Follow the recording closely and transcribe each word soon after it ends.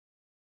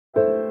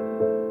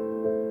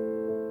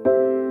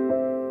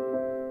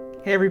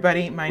Hey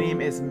everybody, my name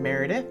is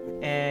Meredith,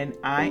 and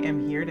I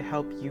am here to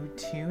help you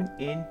tune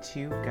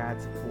into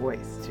God's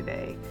voice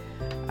today.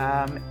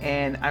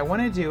 And I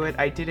want to do it.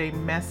 I did a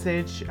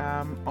message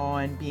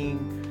on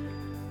being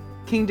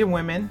Kingdom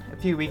Women a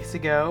few weeks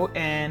ago,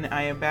 and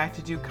I am back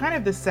to do kind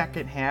of the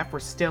second half. We're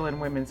still in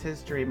Women's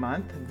History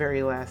Month,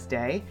 very last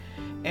day.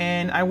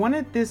 And I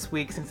wanted this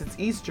week, since it's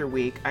Easter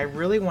week, I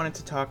really wanted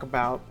to talk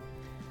about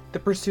the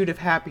pursuit of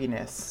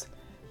happiness,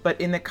 but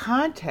in the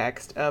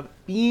context of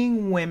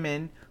being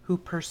women who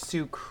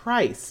pursue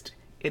Christ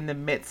in the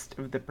midst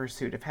of the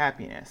pursuit of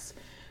happiness.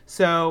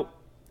 So,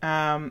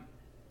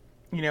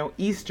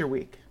 Easter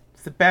week.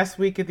 It's the best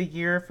week of the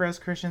year for us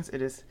Christians.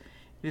 It is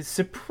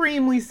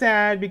supremely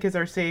sad because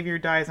our Savior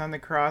dies on the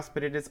cross,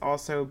 but it is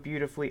also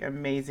beautifully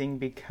amazing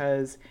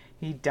because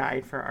he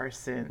died for our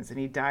sins and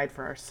he died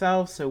for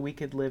ourselves so we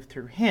could live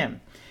through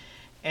him.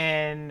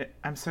 And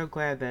I'm so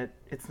glad that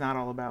it's not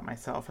all about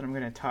myself, and I'm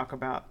going to talk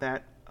about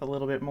that a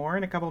little bit more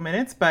in a couple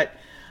minutes. But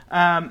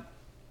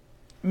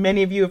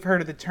many of you have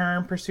heard of the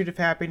term pursuit of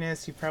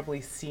happiness. You've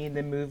probably seen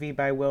the movie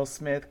by Will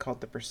Smith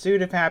called The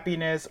Pursuit of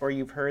Happiness, or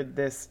you've heard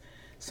this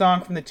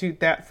song from the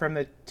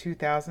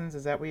 2000s,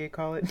 is that what you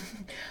call it?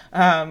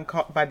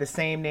 Called by the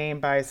same name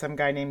by some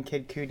guy named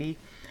Kid Cudi.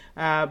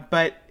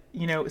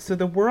 So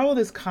the world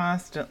is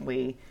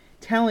constantly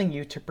telling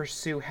you to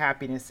pursue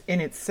happiness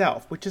in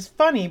itself, which is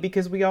funny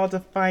because we all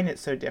define it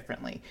so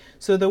differently.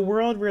 So the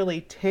world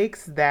really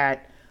takes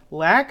that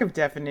lack of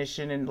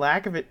definition and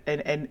lack of it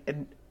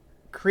and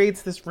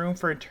creates this room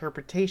for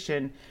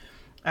interpretation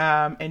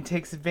and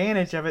takes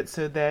advantage of it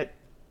so that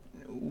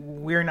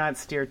we're not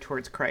steered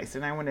towards Christ.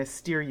 And I want to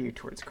steer you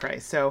towards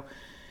Christ. So,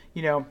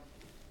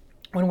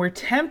 when we're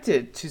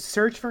tempted to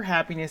search for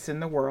happiness in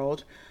the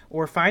world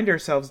or find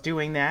ourselves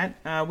doing that,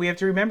 we have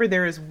to remember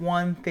there is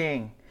one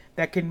thing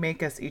that can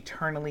make us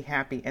eternally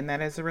happy, and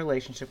that is a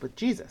relationship with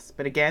Jesus.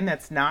 But again,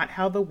 that's not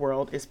how the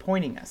world is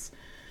pointing us.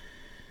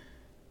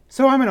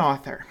 So I'm an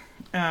author,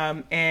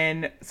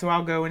 and so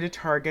I'll go into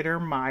Target or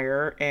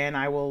Meijer, and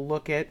I will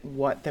look at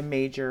what the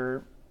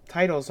major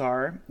titles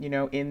are,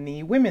 in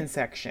the women's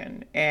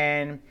section.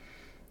 And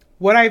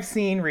what I've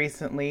seen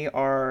recently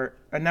are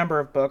a number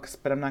of books,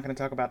 but I'm not going to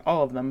talk about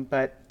all of them,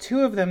 but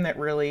two of them that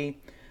really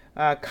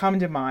come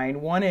to mind.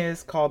 One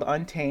is called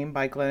Untamed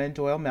by Glennon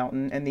Doyle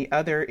Melton, and the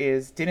other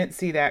is Didn't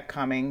See That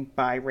Coming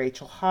by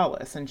Rachel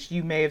Hollis. And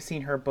you may have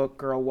seen her book,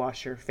 Girl,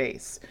 Wash Your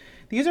Face.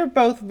 These are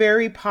both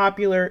very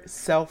popular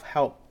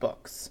self-help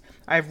books.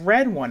 I've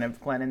read one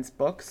of Glennon's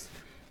books,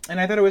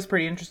 and I thought it was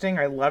pretty interesting.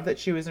 I love that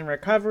she was in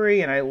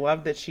recovery, and I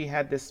love that she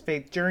had this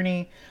faith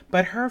journey.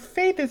 But her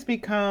faith has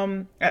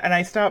become, and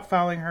I stopped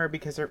following her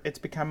because it's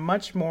become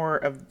much more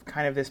of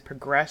kind of this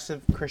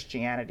progressive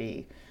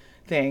Christianity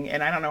thing.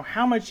 And I don't know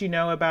how much you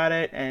know about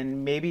it,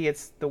 and maybe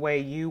it's the way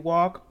you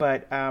walk,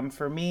 but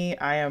for me,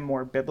 I am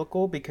more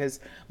biblical because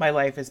my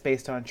life is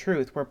based on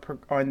truth. We're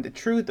on the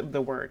truth of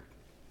the word.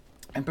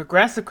 And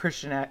progressive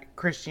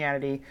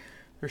Christianity,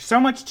 there's so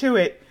much to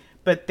it,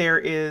 but there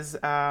is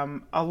a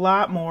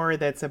lot more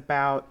that's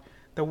about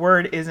the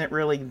word isn't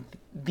really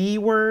the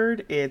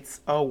word,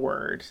 it's a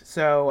word.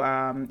 So,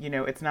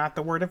 it's not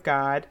the word of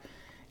God.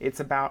 It's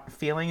about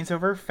feelings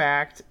over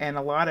fact, and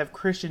a lot of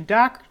Christian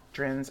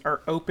doctrines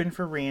are open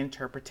for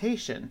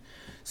reinterpretation.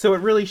 So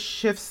it really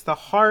shifts the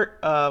heart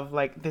of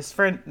this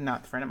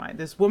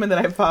woman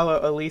that I follow,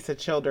 Elisa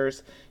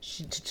Childers.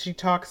 She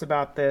talks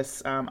about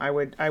this. I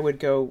would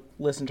go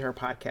listen to her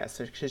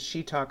podcast because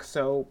she talks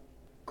so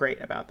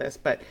great about this.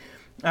 But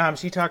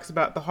she talks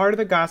about the heart of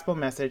the gospel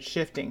message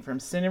shifting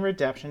from sin and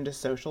redemption to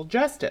social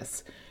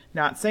justice.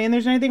 Not saying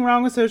there's anything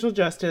wrong with social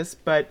justice,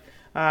 but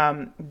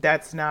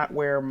that's not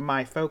where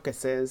my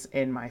focus is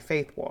in my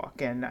faith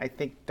walk. And I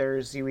think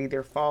you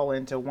either fall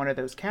into one of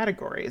those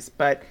categories,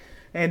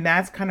 and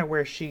that's kind of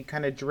where she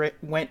kind of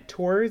went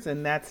towards,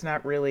 and that's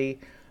not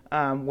really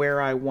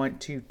where I want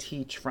to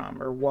teach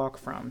from or walk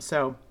from.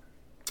 So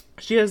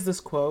she has this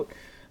quote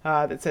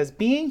that says,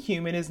 "Being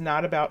human is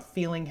not about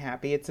feeling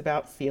happy, it's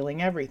about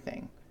feeling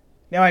everything."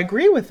 Now, I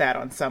agree with that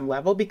on some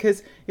level,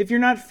 because if you're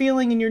not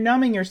feeling and you're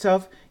numbing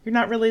yourself, you're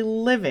not really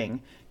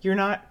living. You're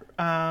not,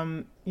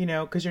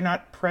 because you're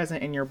not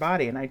present in your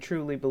body. And I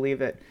truly believe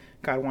that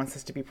God wants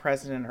us to be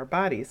present in our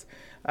bodies.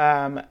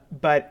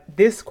 But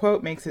this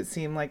quote makes it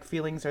seem like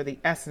feelings are the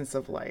essence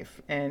of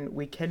life, and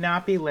we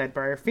cannot be led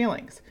by our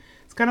feelings.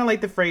 It's kind of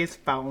like the phrase,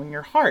 following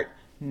your heart.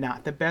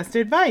 Not the best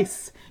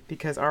advice,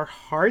 because our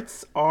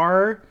hearts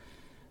are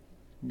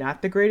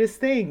not the greatest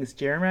things.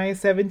 Jeremiah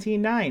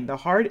 17:9. The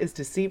heart is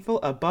deceitful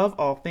above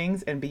all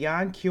things and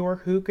beyond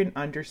cure. Who can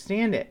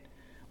understand it?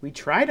 We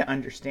try to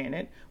understand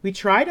it. We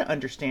try to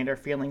understand our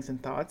feelings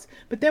and thoughts,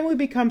 but then we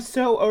become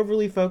so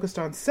overly focused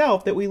on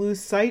self that we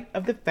lose sight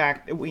of the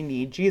fact that we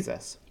need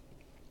Jesus.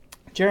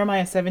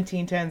 Jeremiah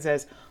 17:10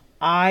 says,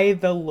 "I,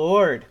 the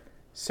Lord,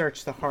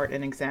 search the heart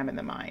and examine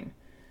the mind."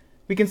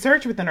 We can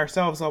search within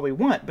ourselves all we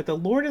want, but the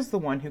Lord is the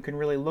one who can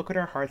really look at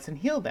our hearts and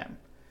heal them.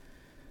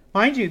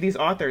 Mind you, these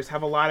authors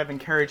have a lot of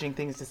encouraging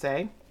things to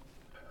say.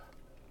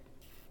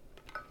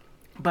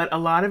 But a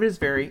lot of it is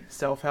very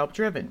self-help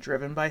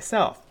driven by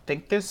self.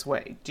 Think this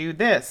way, do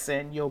this,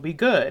 and you'll be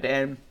good.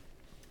 And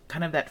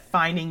kind of that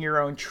finding your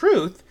own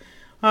truth.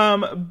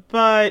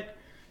 But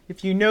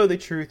if you know the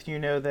truth, you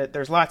know that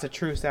there's lots of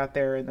truths out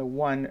there, and the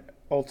one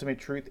ultimate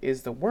truth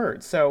is the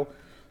word. So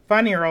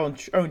finding our own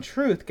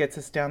truth gets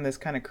us down this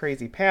kind of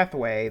crazy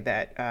pathway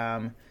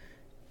that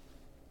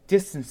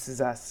distances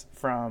us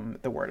from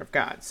the word of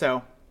God.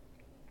 So,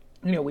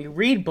 we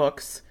read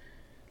books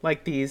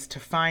like these to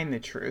find the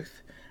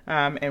truth,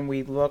 and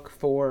we look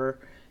for,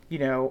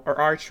 or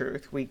our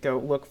truth. We go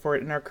look for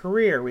it in our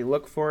career. We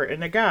look for it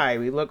in a guy.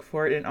 We look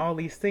for it in all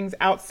these things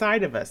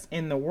outside of us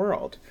in the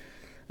world.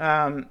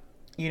 And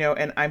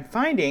I'm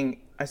finding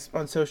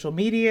on social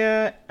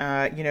media,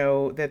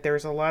 that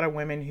there's a lot of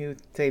women who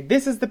say,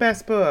 this is the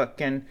best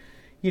book. And,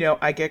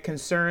 I get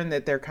concerned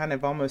that they're kind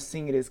of almost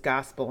seeing it as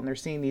gospel, and they're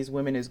seeing these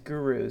women as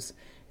gurus.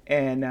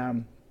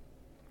 And,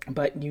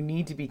 but you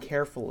need to be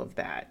careful of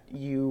that.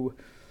 You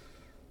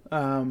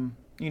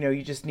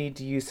just need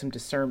to use some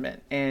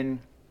discernment. And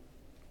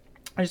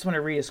I just want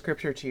to read a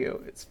scripture to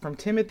you. It's from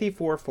Timothy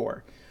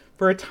 4:4.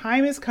 For a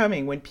time is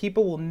coming when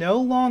people will no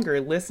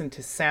longer listen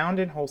to sound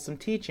and wholesome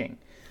teaching.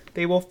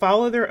 They will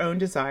follow their own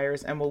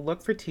desires and will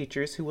look for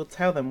teachers who will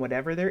tell them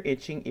whatever their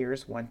itching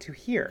ears want to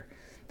hear.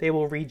 They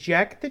will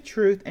reject the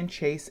truth and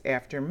chase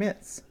after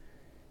myths.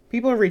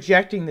 People are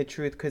rejecting the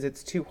truth because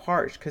it's too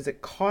harsh, because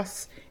it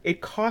costs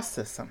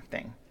us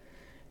something.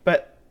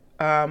 But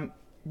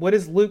what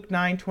does Luke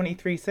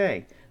 9:23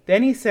 say?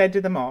 Then he said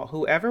to them all,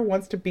 whoever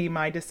wants to be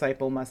my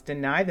disciple must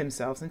deny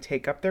themselves and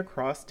take up their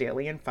cross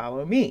daily and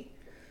follow me.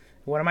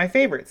 One of my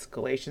favorites,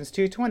 Galatians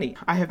 2:20.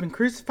 I have been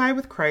crucified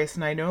with Christ,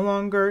 and I no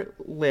longer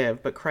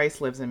live, but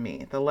Christ lives in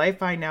me. The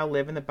life I now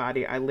live in the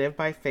body, I live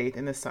by faith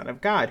in the Son of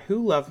God,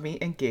 who loved me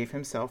and gave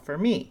himself for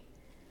me.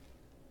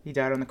 He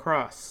died on the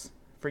cross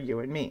for you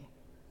and me.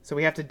 So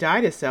we have to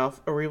die to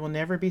self, or we will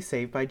never be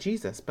saved by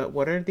Jesus. But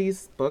what are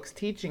these books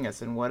teaching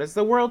us? And what is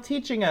the world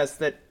teaching us?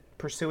 That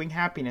pursuing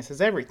happiness is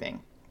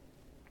everything.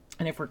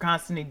 And if we're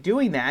constantly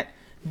doing that,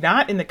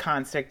 not in the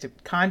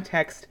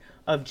context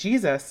of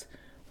Jesus,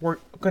 we're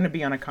going to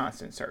be on a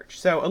constant search.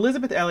 So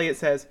Elizabeth Elliot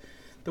says,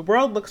 the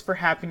world looks for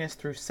happiness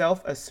through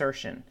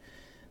self-assertion.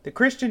 The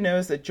Christian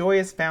knows that joy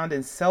is found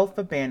in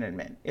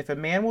self-abandonment. If a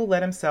man will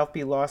let himself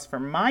be lost for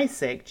my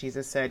sake,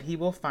 Jesus said, he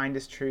will find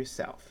his true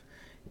self.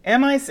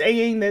 Am I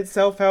saying that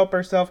self-help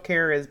or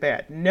self-care is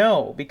bad?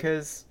 No,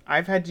 because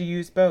I've had to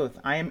use both.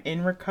 I am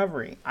in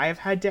recovery. I have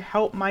had to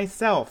help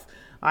myself.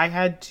 I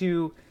had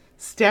to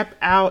step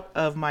out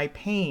of my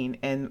pain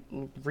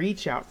and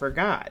reach out for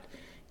God.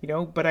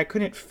 But I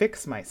couldn't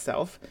fix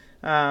myself.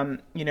 So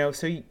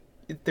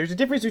there's a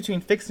difference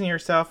between fixing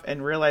yourself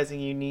and realizing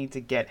you need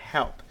to get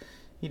help.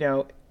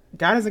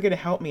 God isn't going to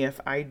help me if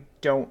I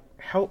don't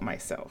help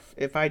myself.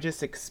 If I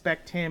just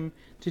expect him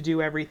to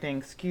do everything,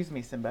 excuse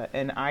me, Simba,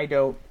 and I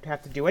don't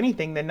have to do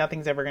anything, then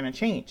nothing's ever going to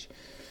change.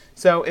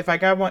 So if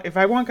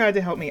I want God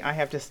to help me, I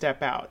have to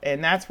step out.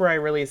 And that's where I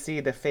really see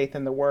the faith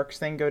and the works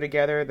thing go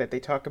together, that they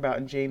talk about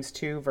in James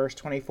 2, verse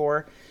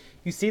 24.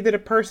 You see that a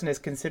person is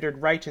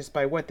considered righteous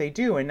by what they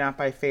do and not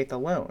by faith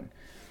alone.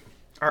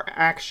 Our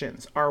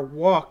actions, our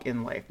walk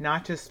in life,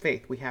 not just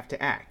faith, we have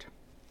to act.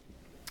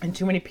 And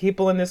too many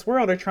people in this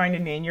world are trying to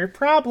name your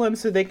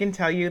problems so they can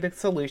tell you the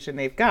solution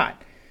they've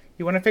got.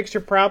 You want to fix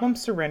your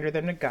problems? Surrender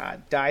them to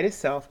God. Die to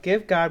self.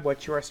 Give God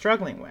what you are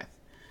struggling with.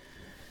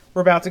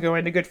 We're about to go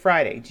into Good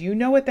Friday. Do you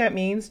know what that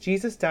means?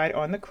 Jesus died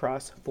on the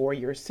cross for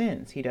your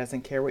sins. He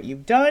doesn't care what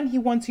you've done. He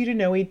wants you to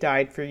know he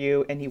died for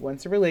you, and he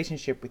wants a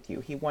relationship with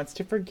you. He wants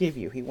to forgive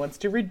you. He wants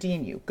to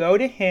redeem you. Go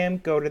to him.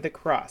 Go to the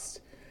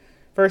cross.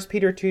 1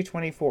 Peter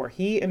 2:24.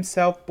 He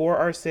himself bore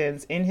our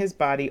sins in his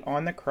body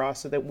on the cross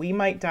so that we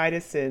might die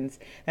to sins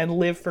and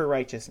live for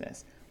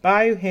righteousness.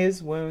 By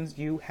his wounds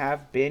you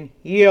have been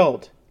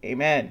healed.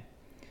 Amen.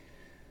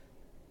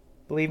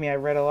 Believe me,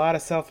 I've read a lot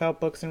of self-help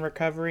books in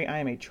recovery. I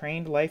am a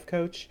trained life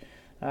coach.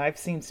 I've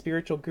seen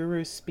spiritual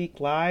gurus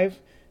speak live,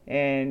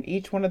 and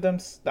each one of them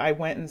I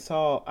went and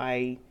saw,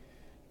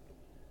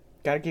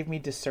 God gave me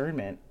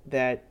discernment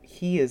that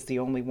he is the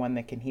only one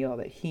that can heal,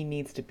 that he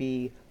needs to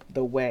be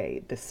the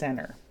way, the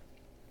center.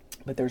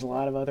 But there's a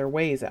lot of other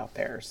ways out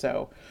there.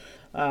 So,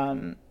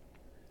 I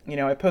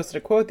posted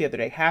a quote the other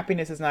day.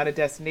 Happiness is not a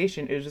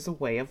destination. It is a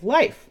way of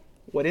life.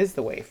 What is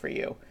the way for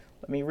you?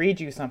 Let me read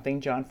you something,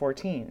 John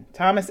 14.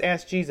 Thomas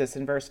asked Jesus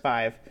in verse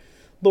 5,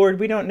 Lord,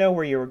 we don't know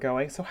where you are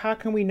going, so how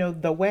can we know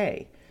the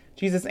way?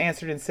 Jesus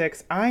answered in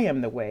 6, I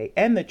am the way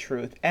and the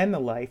truth and the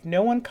life.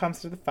 No one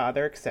comes to the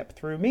Father except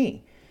through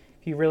me.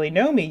 If you really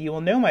know me, you will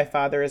know my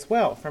Father as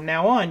well. From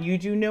now on, you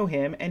do know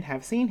him and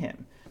have seen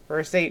him.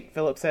 Verse 8,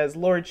 Philip says,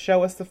 Lord,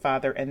 show us the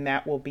Father, and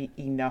that will be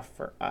enough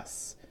for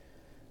us.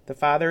 The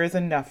Father is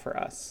enough for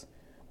us.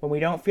 When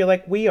we don't feel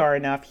like we are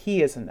enough,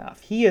 he is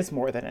enough. He is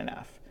more than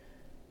enough.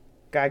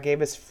 God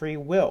gave us free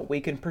will.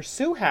 We can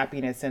pursue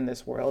happiness in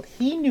this world.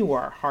 He knew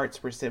our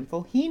hearts were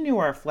sinful. He knew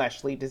our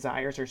fleshly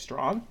desires are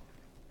strong.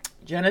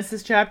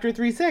 Genesis chapter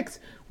 3:6.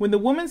 When the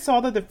woman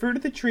saw that the fruit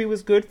of the tree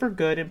was good for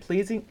good and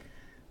pleasing,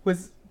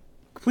 was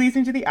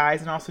pleasing to the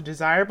eyes and also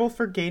desirable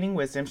for gaining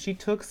wisdom, she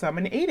took some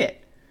and ate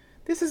it.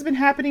 This has been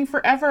happening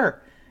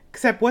forever.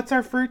 Except what's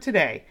our fruit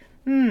today?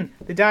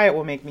 The diet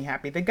will make me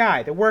happy. The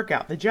guy, the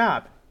workout, the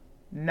job.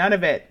 None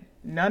of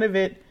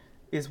it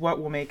is what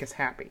will make us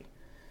happy.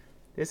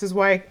 This is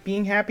why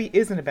being happy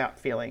isn't about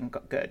feeling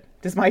good.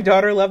 Does my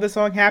daughter love the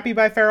song Happy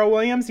by Pharrell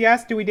Williams?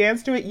 Yes. Do we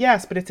dance to it?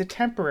 Yes, but it's a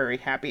temporary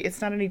happy.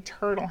 It's not an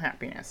eternal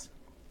happiness.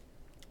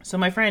 So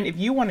my friend, if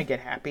you want to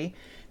get happy,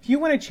 if you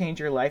want to change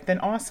your life, then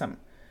awesome.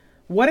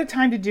 What a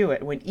time to do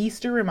it when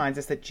Easter reminds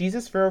us that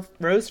Jesus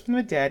rose from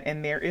the dead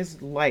and there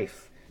is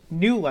life,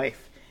 new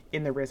life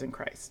in the risen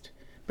Christ.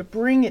 But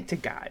bring it to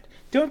God.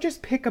 Don't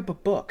just pick up a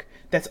book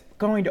that's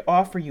going to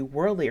offer you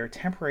worldly or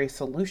temporary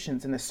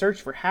solutions in the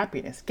search for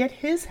happiness. Get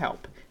His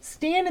help.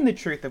 Stand in the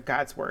truth of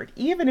God's word,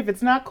 even if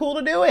it's not cool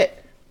to do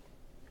it.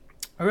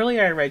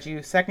 Earlier I read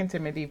you 2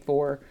 Timothy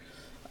 4,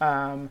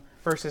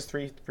 verses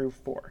 3 through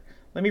 4.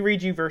 Let me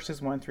read you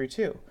verses 1 through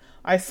 2.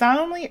 I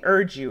solemnly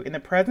urge you in the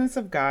presence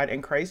of God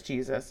and Christ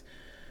Jesus,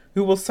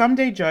 who will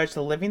someday judge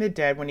the living and the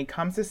dead when He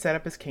comes to set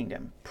up His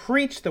kingdom.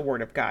 Preach the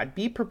word of God.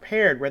 Be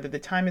prepared whether the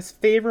time is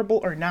favorable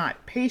or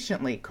not.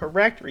 Patiently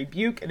correct,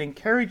 rebuke, and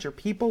encourage your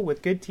people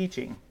with good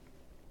teaching.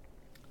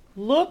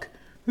 Look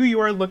who you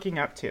are looking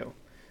up to.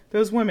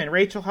 Those women,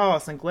 Rachel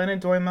Hollis and Glennon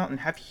Doyle Melton,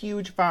 have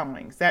huge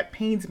followings. That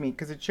pains me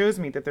because it shows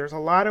me that there's a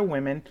lot of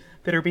women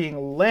that are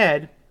being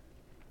led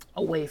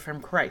away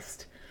from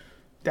Christ.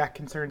 That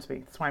concerns me.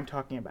 That's why I'm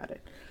talking about it.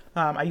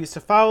 I used to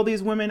follow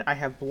these women. I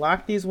have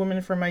blocked these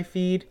women from my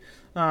feed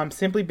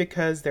simply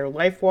because their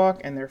life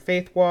walk and their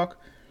faith walk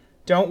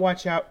don't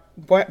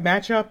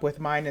match up with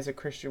mine as a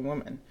Christian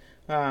woman.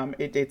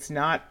 It's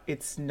not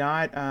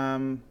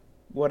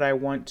what I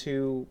want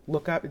to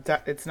look up.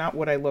 It's not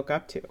what I look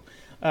up to.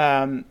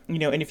 And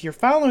if you're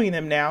following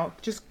them now,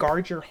 just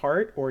guard your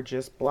heart or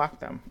just block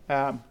them.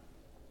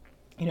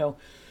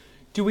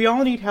 Do we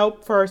all need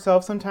help for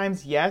ourselves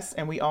sometimes? Yes.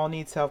 And we all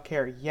need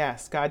self-care.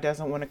 Yes. God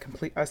doesn't want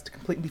us to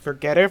completely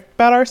forget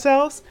about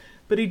ourselves,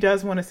 but He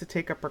does want us to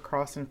take up our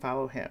cross and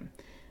follow Him.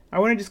 I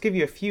want to just give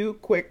you a few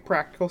quick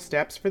practical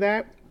steps for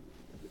that.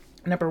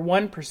 Number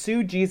 1,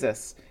 pursue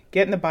Jesus.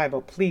 Get in the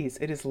Bible, please.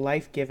 It is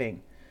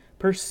life-giving.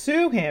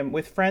 Pursue Him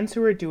with friends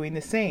who are doing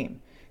the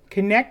same.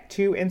 Connect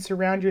to and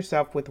surround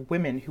yourself with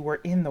women who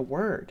are in the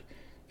Word.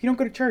 If you don't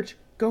go to church,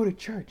 go to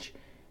church.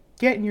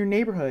 Get in your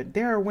neighborhood.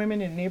 There are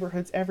women in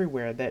neighborhoods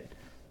everywhere that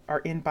are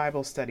in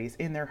Bible studies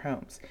in their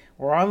homes.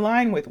 Or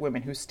online with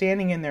women who's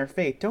standing in their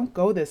faith. Don't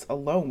go this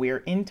alone. We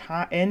are in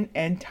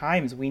end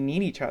times. We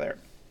need each other.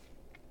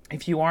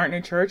 If you aren't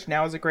in a church,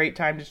 now is a great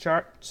time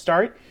to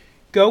start.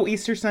 Go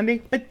Easter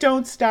Sunday, but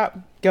don't stop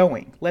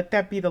going. Let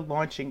that be the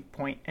launching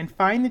point. And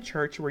find the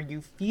church where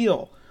you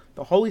feel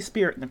the Holy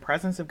Spirit and the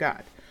presence of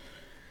God.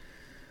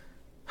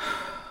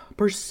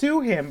 Pursue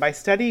Him by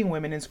studying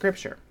women in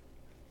Scripture.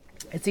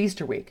 It's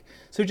Easter week.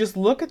 So just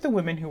look at the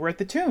women who were at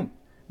the tomb.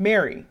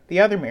 Mary, the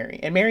other Mary,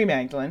 and Mary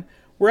Magdalene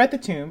were at the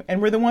tomb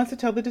and were the ones to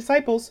tell the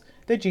disciples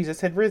that Jesus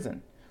had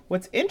risen.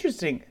 What's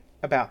interesting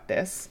about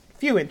this,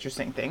 few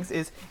interesting things,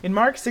 is in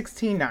Mark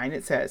 16:9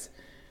 it says,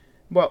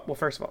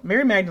 first of all,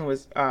 Mary Magdalene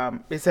was,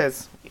 Mark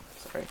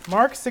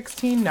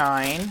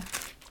 16:9,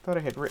 thought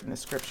I had written the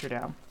scripture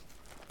down.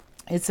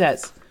 It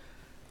says,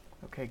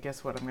 okay,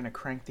 guess what? I'm going to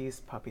crank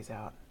these puppies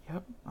out.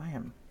 Yep, I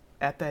am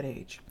at that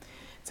age.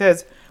 It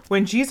says,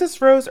 when Jesus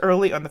rose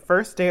early on the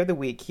first day of the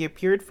week, He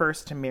appeared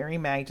first to Mary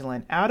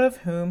Magdalene, out of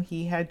whom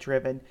He had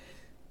driven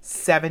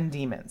 7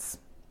 demons.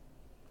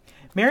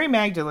 Mary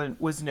Magdalene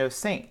was no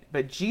saint,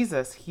 but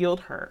Jesus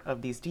healed her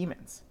of these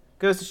demons.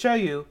 Goes to show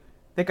you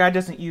that God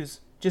doesn't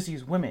just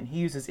use women. He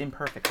uses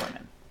imperfect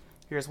women.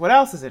 Here's what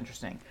else is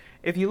interesting.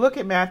 If you look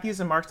at Matthew's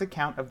and Mark's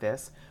account of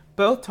this,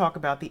 both talk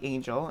about the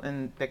angel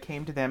and that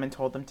came to them and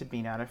told them to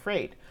be not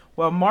afraid.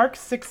 Well, Mark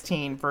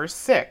 16, verse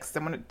 6,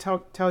 I'm going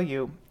to tell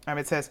you,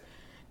 it says,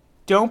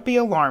 don't be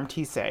alarmed,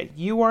 He said.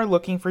 You are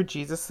looking for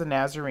Jesus the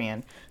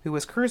Nazarene, who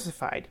was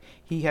crucified.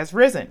 He has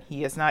risen.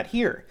 He is not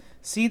here.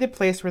 See the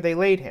place where they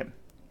laid Him.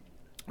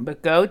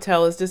 But go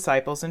tell His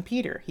disciples and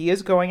Peter, He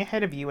is going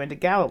ahead of you into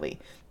Galilee.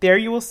 There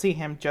you will see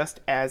Him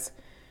just as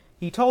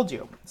He told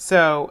you.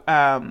 So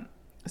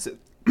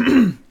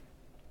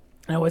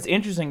now what's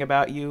interesting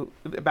about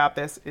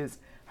this is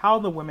how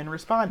the women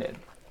responded.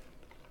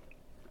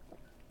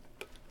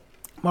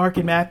 Mark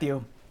and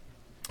Matthew,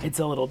 it's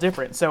a little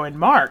different. So in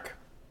Mark,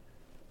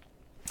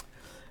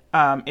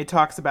 it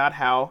talks about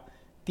how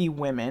the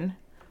women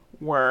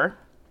were,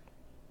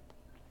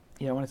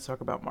 I want to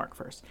talk about Mark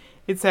first.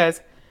 It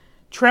says,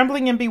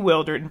 trembling and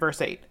bewildered in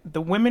verse 8,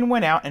 the women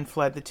went out and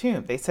fled the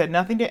tomb. They said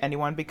nothing to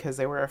anyone because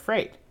they were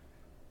afraid.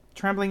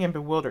 Trembling and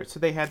bewildered, so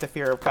they had the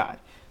fear of God.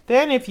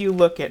 Then if you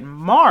look at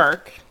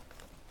Mark,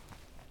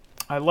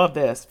 I love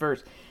this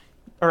verse,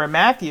 or in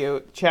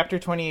Matthew chapter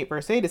 28,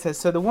 verse 8, it says,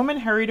 so the woman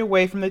hurried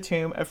away from the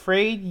tomb,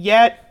 afraid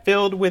yet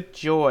filled with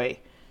joy,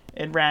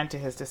 and ran to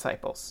His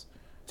disciples,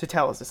 to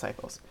tell His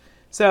disciples.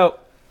 So,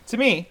 to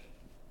me,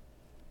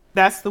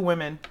 that's the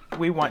women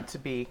we want to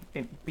be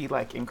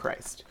like in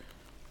Christ.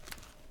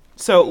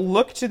 So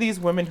look to these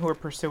women who are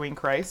pursuing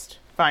Christ.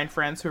 find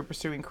friends who are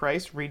pursuing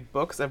Christ. Read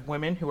books of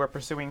women who are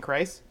pursuing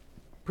Christ.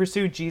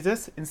 Pursue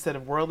Jesus instead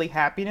of worldly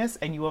happiness,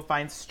 and you will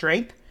find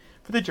strength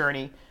for the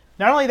journey.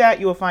 Not only that,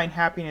 you will find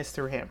happiness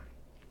through him.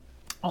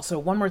 Also,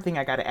 one more thing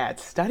I got to add.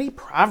 Study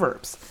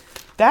Proverbs.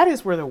 That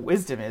is where the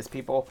wisdom is,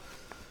 people.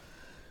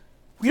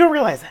 We don't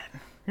realize that.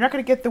 You're not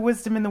going to get the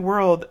wisdom in the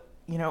world,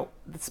 the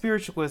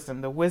spiritual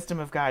wisdom, the wisdom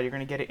of God. You're going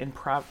to get it in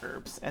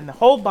Proverbs. And the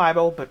whole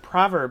Bible, but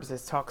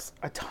Proverbs talks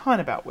a ton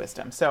about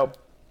wisdom. So,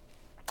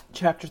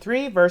 chapter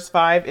 3, verse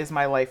 5 is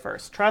my life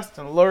verse. Trust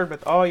in the Lord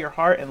with all your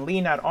heart and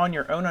lean not on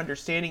your own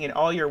understanding. In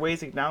all your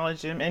ways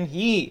acknowledge him, and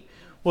he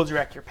will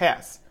direct your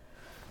paths.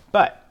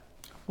 But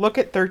look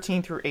at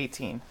 13 through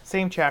 18,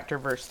 same chapter,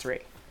 verse 3.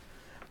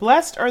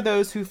 Blessed are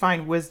those who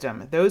find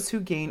wisdom, those who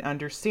gain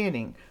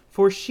understanding,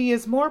 for she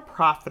is more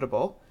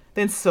profitable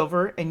than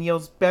silver and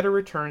yields better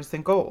returns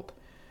than gold.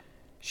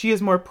 She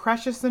is more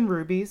precious than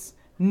rubies.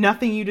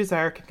 Nothing you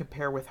desire can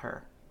compare with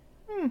her.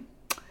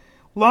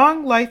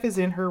 Long life is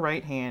in her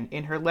right hand.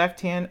 In her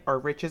left hand are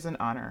riches and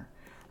honor.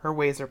 Her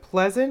ways are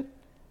pleasant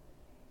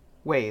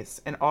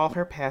ways, and all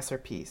her paths are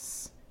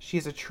peace. She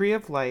is a tree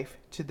of life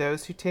to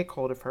those who take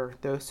hold of her.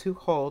 Those who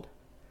hold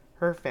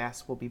her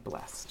fast will be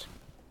blessed.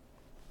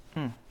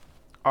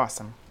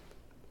 Awesome.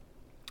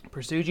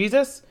 Pursue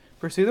Jesus,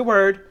 pursue the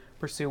word,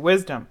 pursue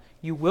wisdom.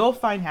 You will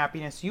find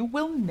happiness. You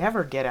will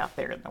never get out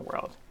there in the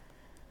world.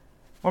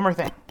 One more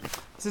thing.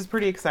 This is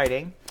pretty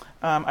exciting.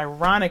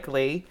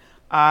 Ironically,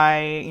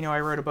 I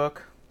wrote a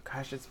book.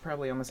 Gosh, it's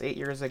probably almost 8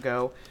 years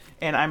ago.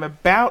 And I'm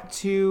about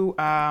to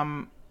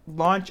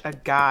launch a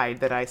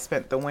guide that I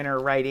spent the winter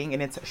writing.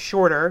 And it's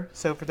shorter.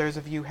 So for those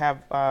of you who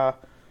have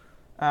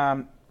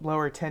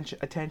lower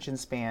attention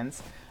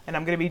spans. And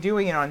I'm going to be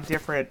doing it on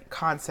different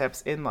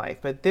concepts in life.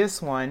 But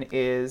this one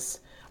is,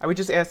 I would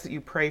just ask that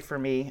you pray for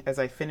me as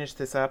I finish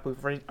this up.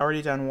 We've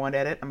already done one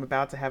edit. I'm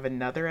about to have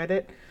another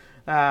edit.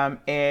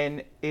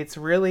 And it's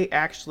really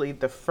actually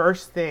the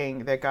first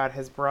thing that God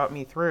has brought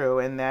me through.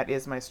 And that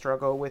is my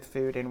struggle with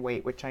food and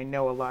weight, which I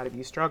know a lot of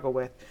you struggle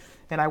with.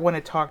 And I want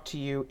to talk to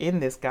you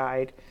in this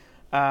guide,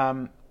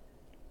 not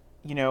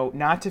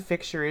to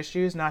fix your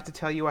issues, not to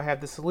tell you I have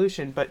the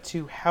solution, but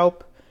to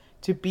help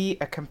to be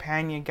a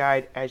companion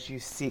guide as you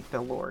seek the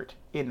Lord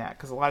in that.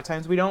 Because a lot of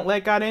times we don't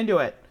let God into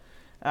it.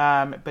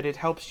 But it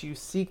helps you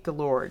seek the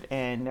Lord.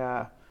 And,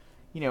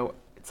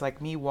 it's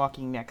like me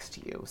walking next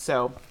to you.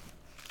 So,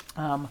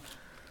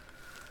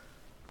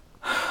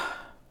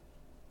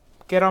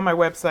 get on my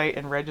website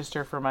and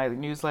register for my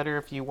newsletter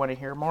if you want to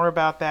hear more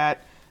about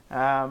that.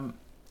 I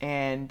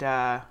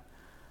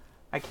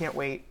can't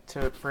wait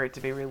for it to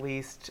be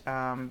released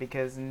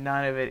because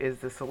none of it is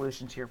the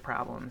solution to your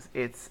problems.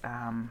 It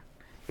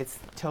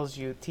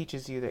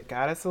teaches you that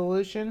God is a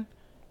solution,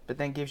 but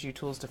then gives you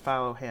tools to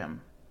follow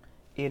him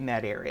in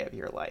that area of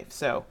your life.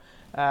 So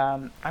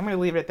I'm going to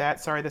leave it at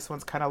that. Sorry, this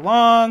one's kind of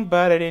long,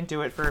 but I didn't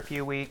do it for a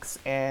few weeks.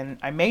 And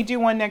I may do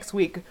one next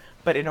week,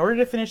 but in order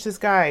to finish this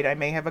guide, I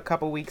may have a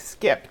couple weeks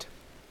skipped.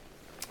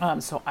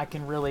 So I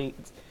can really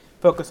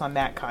focus on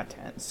that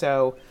content.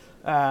 So,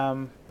 but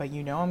I'm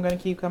going to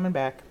keep coming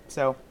back.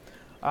 So,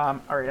 all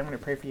right, I'm going to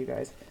pray for you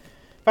guys.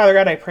 Father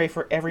God, I pray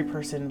for every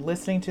person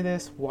listening to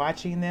this,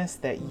 watching this,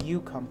 that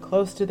you come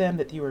close to them,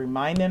 that you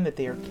remind them that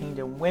they are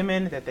kingdom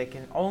women, that they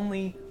can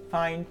only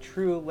find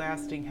true,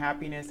 lasting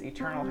happiness,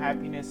 eternal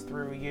happiness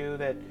through you,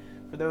 that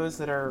for those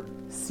that are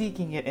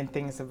seeking it in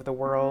things of the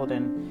world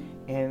and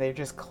they're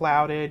just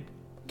clouded,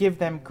 give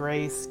them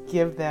grace,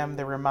 give them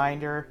the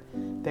reminder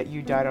that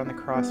you died on the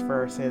cross for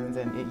our sins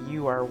and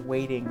you are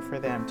waiting for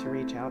them to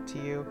reach out to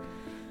you.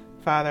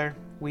 Father,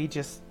 we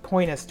just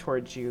point us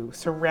towards you.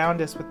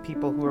 Surround us with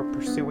people who are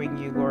pursuing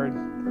you, Lord,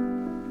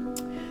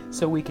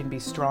 so we can be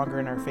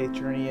stronger in our faith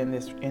journey in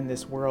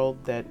this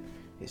world that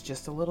is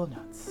just a little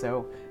nuts.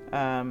 So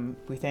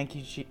we thank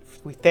you.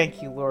 We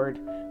thank you, Lord.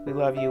 We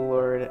love you,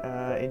 Lord.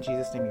 In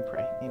Jesus' name we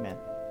pray. Amen.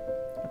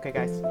 Okay,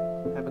 guys,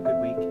 have a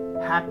good week.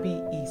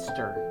 Happy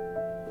Easter.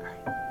 All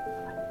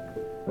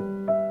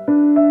right. Bye.